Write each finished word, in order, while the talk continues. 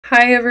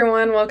Hi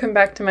everyone, welcome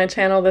back to my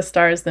channel, The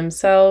Stars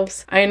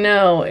Themselves. I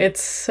know,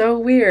 it's so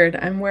weird.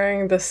 I'm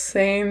wearing the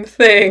same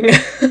thing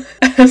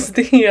as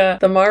the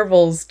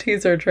Marvels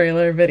teaser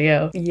trailer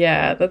video.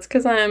 Yeah, that's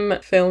because I'm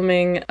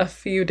filming a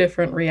few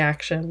different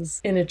reactions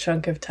in a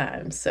chunk of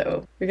time,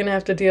 so you're gonna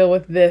have to deal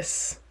with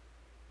this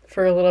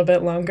for a little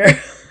bit longer.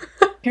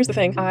 Here's the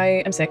thing,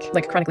 I am sick,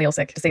 like chronically ill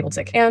sick, disabled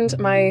sick, and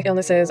my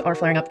illnesses are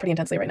flaring up pretty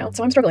intensely right now,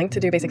 so I'm struggling to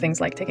do basic things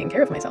like taking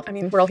care of myself. I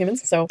mean, we're all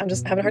humans, so I'm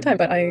just having a hard time,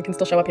 but I can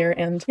still show up here,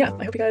 and yeah,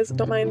 I hope you guys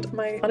don't mind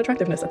my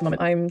unattractiveness at the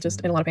moment. I'm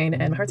just in a lot of pain,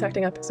 and my heart's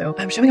acting up, so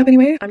I'm showing up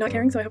anyway. I'm not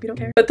caring, so I hope you don't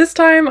care. But this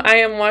time, I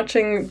am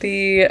watching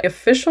the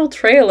official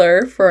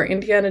trailer for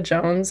Indiana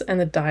Jones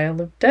and the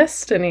Dial of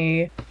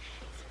Destiny.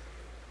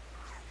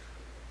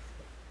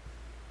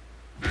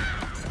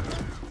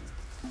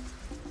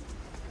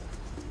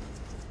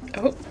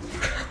 Oh.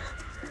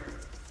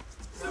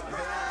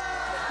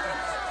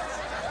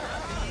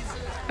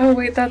 Oh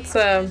wait, that's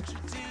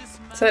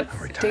is that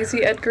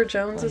Daisy Edgar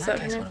Jones? Is that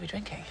her name? What are we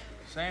drinking?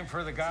 Same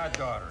for the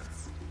goddaughter.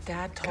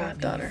 Dad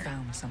told me you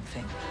found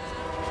something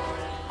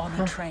on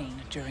a train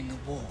during the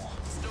war.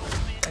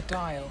 A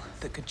dial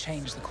that could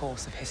change the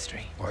course of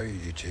history. Why are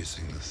you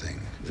chasing the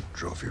thing that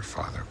drove your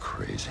father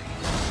crazy?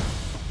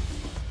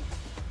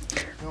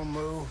 Don't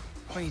move.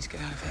 We need to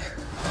get out of here.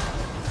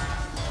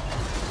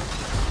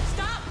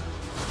 Stop!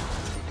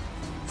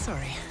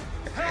 Sorry.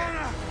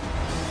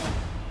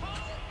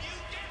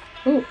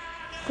 Ooh,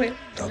 wait.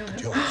 Dr.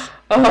 Jones.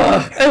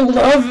 Oh, I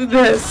love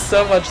this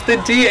so much. The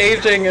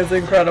de-aging is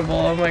incredible.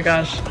 Oh my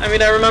gosh. I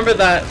mean, I remember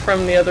that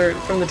from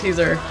the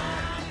teaser,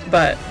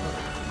 but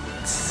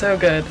it's so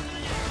good.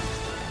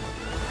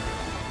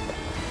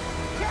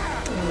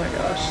 Oh my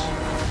gosh.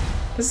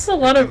 This is a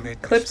lot of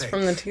clips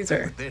from the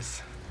teaser. With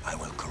this, I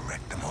will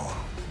correct them all.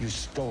 You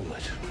stole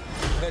it.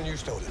 Then you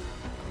stole it.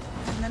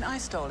 And then I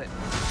stole it.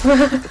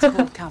 It's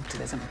called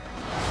capitalism.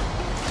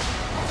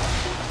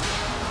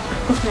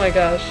 Oh my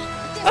gosh.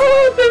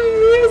 Oh, the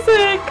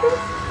music!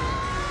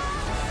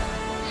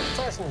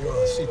 Fasten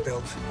your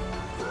seatbelt.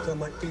 There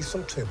might be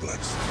some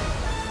turbulence.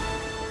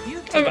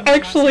 I'm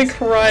actually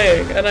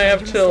crying and I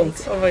have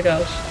chills. Oh my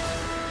gosh.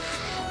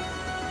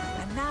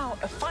 And now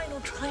a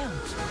final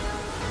triumph.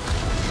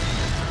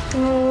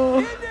 Oh.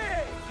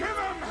 Give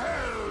 'em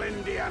hell,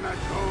 Indiana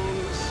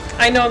Jones.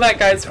 I know that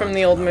guy's from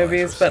the old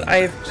movies, but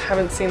I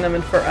haven't seen them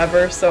in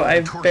forever, so I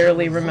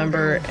barely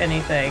remember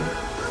anything.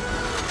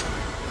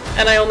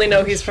 And I only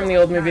know he's from the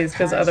old movies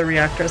because other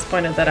reactors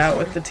pointed that out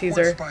with the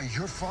teaser. By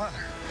your father.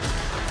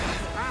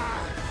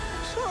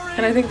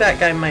 And I think that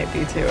guy might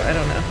be too, I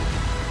don't know.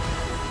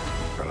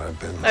 Well, I've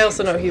been I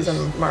also know he's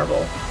in Marvel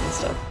and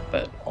stuff,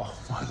 but all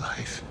my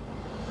life.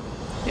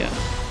 yeah.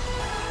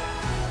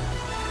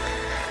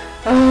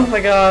 Oh my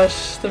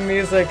gosh, the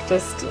music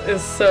just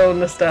is so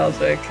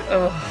nostalgic.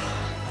 Oh.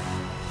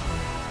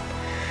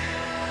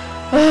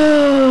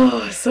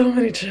 Oh, so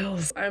many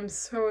chills. I'm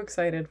so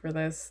excited for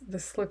this.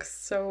 This looks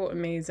so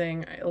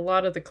amazing. A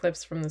lot of the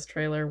clips from this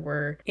trailer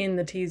were in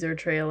the teaser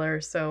trailer,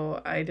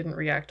 so I didn't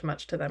react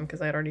much to them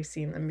because I'd already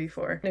seen them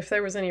before. And if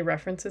there was any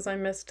references I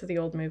missed to the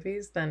old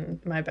movies, then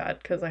my bad,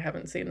 because I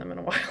haven't seen them in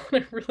a while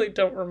and I really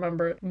don't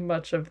remember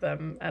much of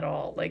them at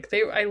all. Like,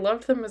 I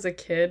loved them as a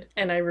kid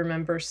and I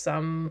remember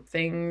some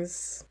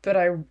things, but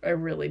I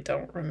really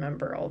don't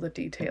remember all the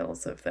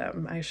details of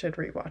them. I should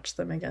rewatch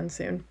them again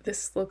soon.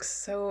 This looks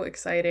so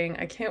exciting.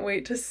 I can't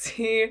wait to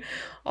see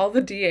all the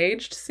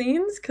de-aged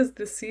scenes because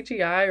the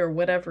CGI or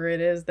whatever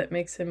it is that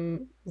makes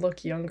him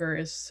look younger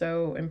is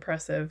so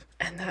impressive.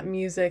 And that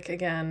music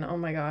again, oh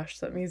my gosh,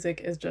 that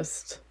music is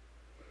just,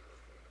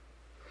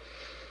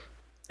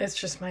 it's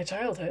just my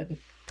childhood.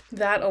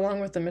 That along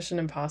with the Mission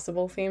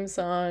Impossible theme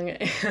song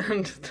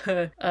and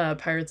the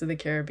Pirates of the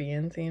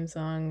Caribbean theme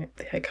song,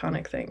 the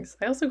iconic things.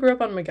 I also grew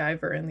up on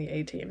MacGyver and the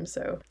A-Team,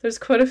 so there's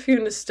quite a few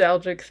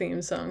nostalgic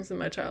theme songs in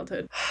my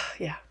childhood.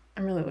 Yeah,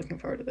 I'm really looking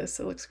forward to this.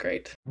 It looks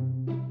great.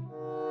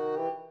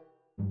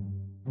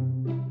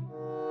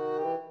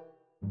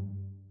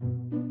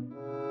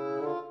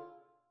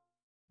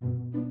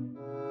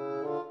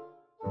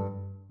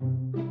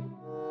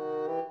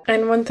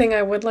 And one thing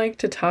I would like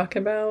to talk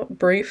about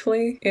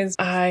briefly is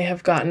I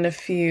have gotten a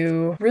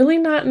few really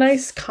not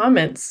nice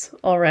comments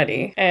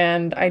already,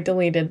 and I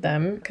deleted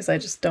them because I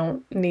just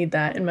don't need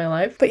that in my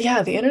life. But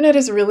yeah, the internet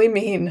is really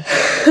mean.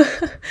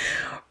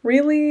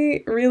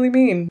 Really, really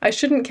mean. I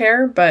shouldn't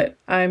care, but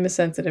I'm a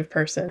sensitive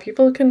person.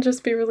 People can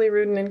just be really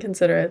rude and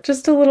inconsiderate.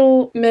 Just a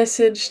little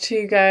message to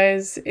you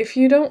guys. If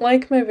you don't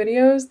like my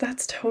videos,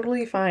 that's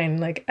totally fine.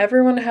 Like,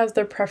 everyone has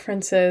their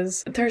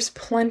preferences. There's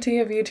plenty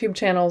of YouTube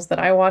channels that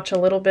I watch a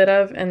little bit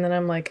of and then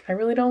I'm like, I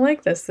really don't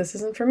like this. This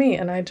isn't for me.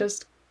 And I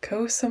just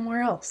go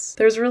somewhere else.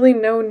 There's really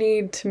no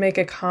need to make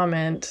a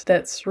comment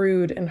that's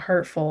rude and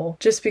hurtful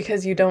just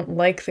because you don't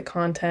like the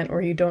content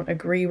or you don't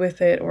agree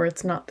with it or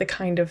it's not the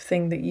kind of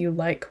thing that you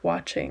like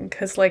watching.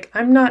 Because, like,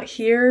 I'm not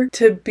here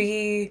to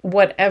be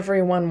what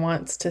everyone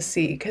wants to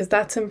see, because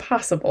that's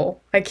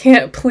impossible. I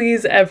can't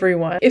please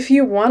everyone. If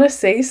you want to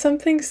say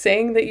something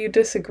saying that you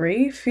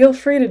disagree, feel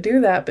free to do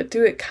that, but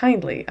do it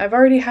kindly. I've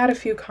already had a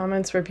few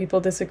comments where people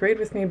disagreed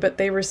with me, but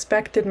they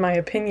respected my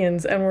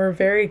opinions and were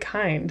very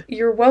kind.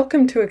 You're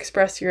welcome to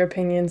express your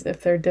opinions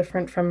if they're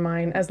different from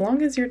mine, as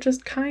long as you're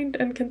just kind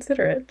and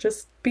considerate.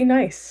 Just be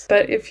nice.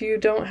 But if you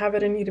don't have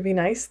it in you to be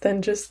nice,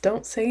 then just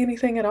don't say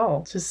anything at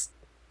all. Just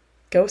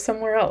go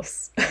somewhere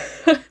else.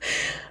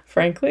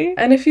 Frankly.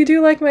 And if you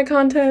do like my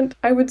content,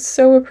 I would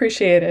so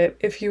appreciate it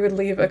if you would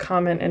leave a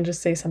comment and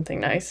just say something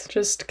nice,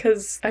 just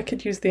because I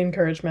could use the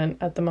encouragement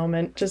at the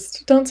moment.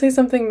 Just don't say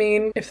something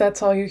mean if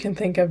that's all you can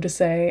think of to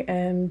say,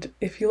 and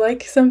if you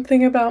like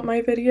something about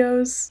my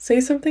videos,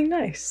 say something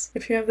nice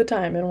if you have the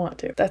time and want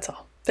to. That's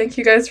all. Thank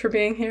you guys for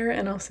being here,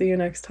 and I'll see you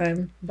next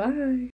time. Bye!